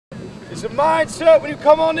It's a mindset when you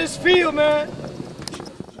come on this field, man.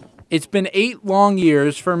 It's been 8 long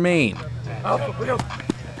years for Maine.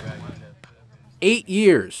 8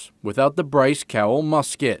 years without the Bryce Cowell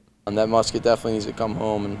musket. And that musket definitely needs to come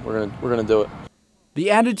home, and we're gonna do it.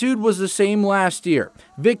 The attitude was the same last year.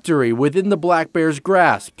 Victory within the Black Bears'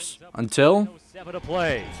 grasps until 7 to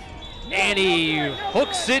play. And he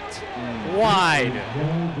hooks it wide.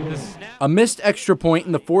 A missed extra point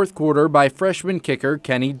in the fourth quarter by freshman kicker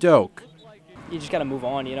Kenny Doak. You just got to move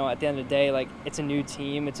on, you know, at the end of the day, like, it's a new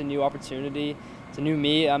team, it's a new opportunity, it's a new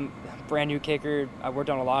me. I'm a brand new kicker. I worked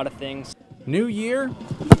on a lot of things. New year,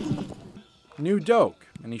 new Doak,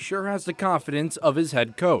 and he sure has the confidence of his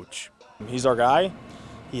head coach. He's our guy.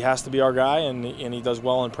 He has to be our guy, and he does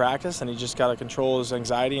well in practice, and he just got to control his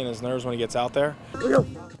anxiety and his nerves when he gets out there.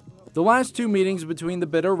 The last 2 meetings between the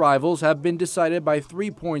bitter rivals have been decided by 3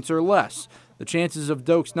 points or less. The chances of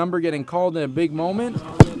Doak's number getting called in a big moment?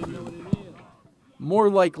 More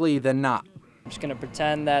likely than not. I'm just going to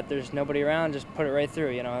pretend that there's nobody around, just put it right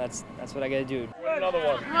through, you know, that's what I got to do. Win another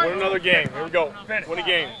one. Win another game. Here we go. Win a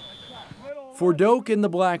game. For Doak and the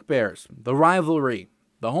Black Bears, the rivalry,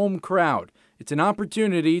 the home crowd, it's an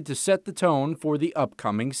opportunity to set the tone for the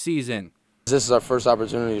upcoming season. This is our first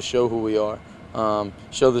opportunity to show who we are,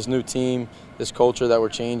 show this new team, this culture that we're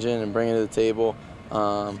changing and bringing to the table,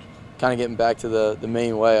 kind of getting back to the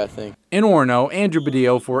Maine way, I think. In Orono, Andrew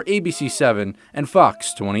Badillo for ABC 7 and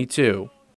Fox 22.